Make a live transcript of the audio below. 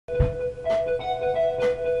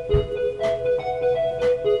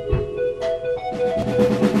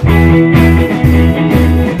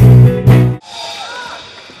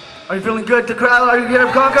good. The crowd, are you here,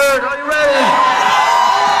 Concord? Are you ready?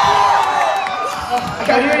 I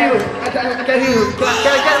can't hear you. I can't hear you.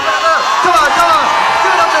 Get it back up. Come on.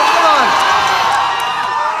 Get it up there, come on.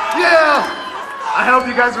 Yeah. I hope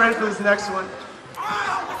you guys are ready for this next one.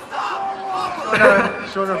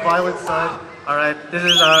 Shorter violent side. All right, this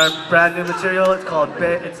is our brand new material. It's called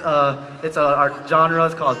our genre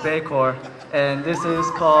is called Baycore, and this is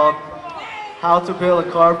called How to Build a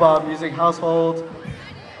Car Bomb Using Household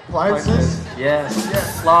Appliances.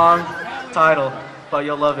 Yes. Long title, but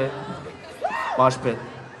you'll love it. Mosh pit.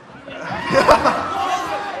 Let's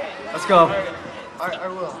go. I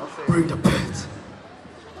will. I'll say Bring the pit.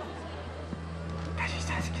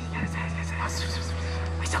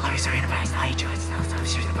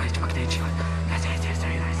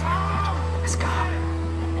 Let's go.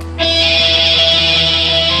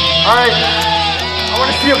 Alright, I want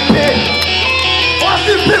to see a pit. I want to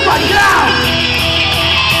see a pit right now.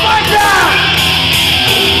 Right now.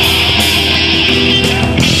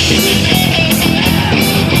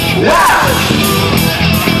 Yeah.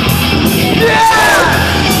 Yeah.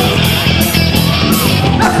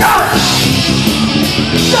 Let's go.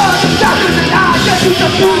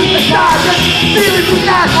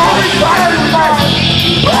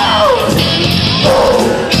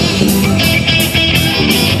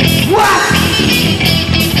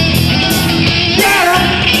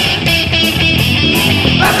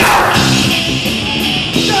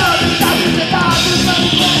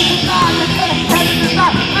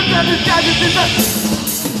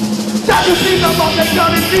 You see the moment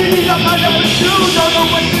coming, beating up my number 2, don't know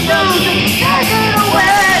what to do, just take it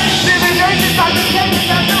away. Living nations like the changes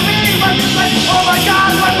after me, but it's like, oh my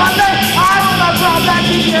God, what's my name? I will not drop back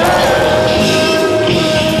to you.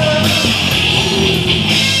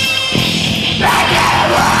 Take it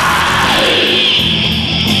away!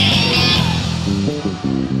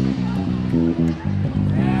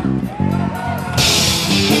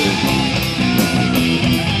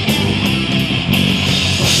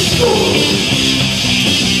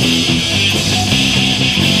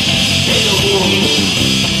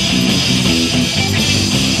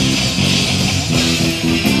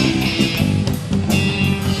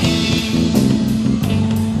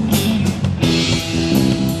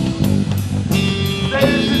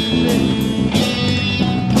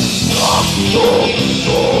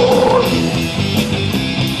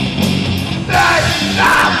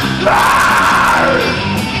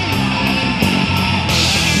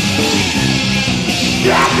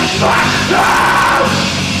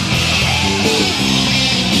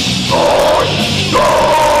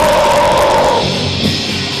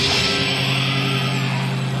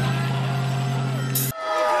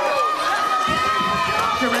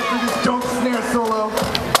 Get ready for this dope snare solo.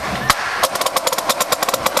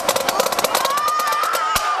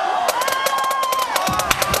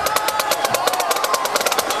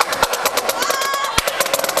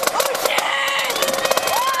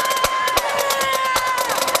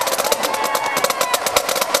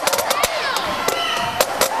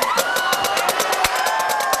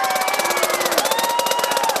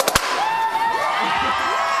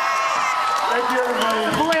 Thank you.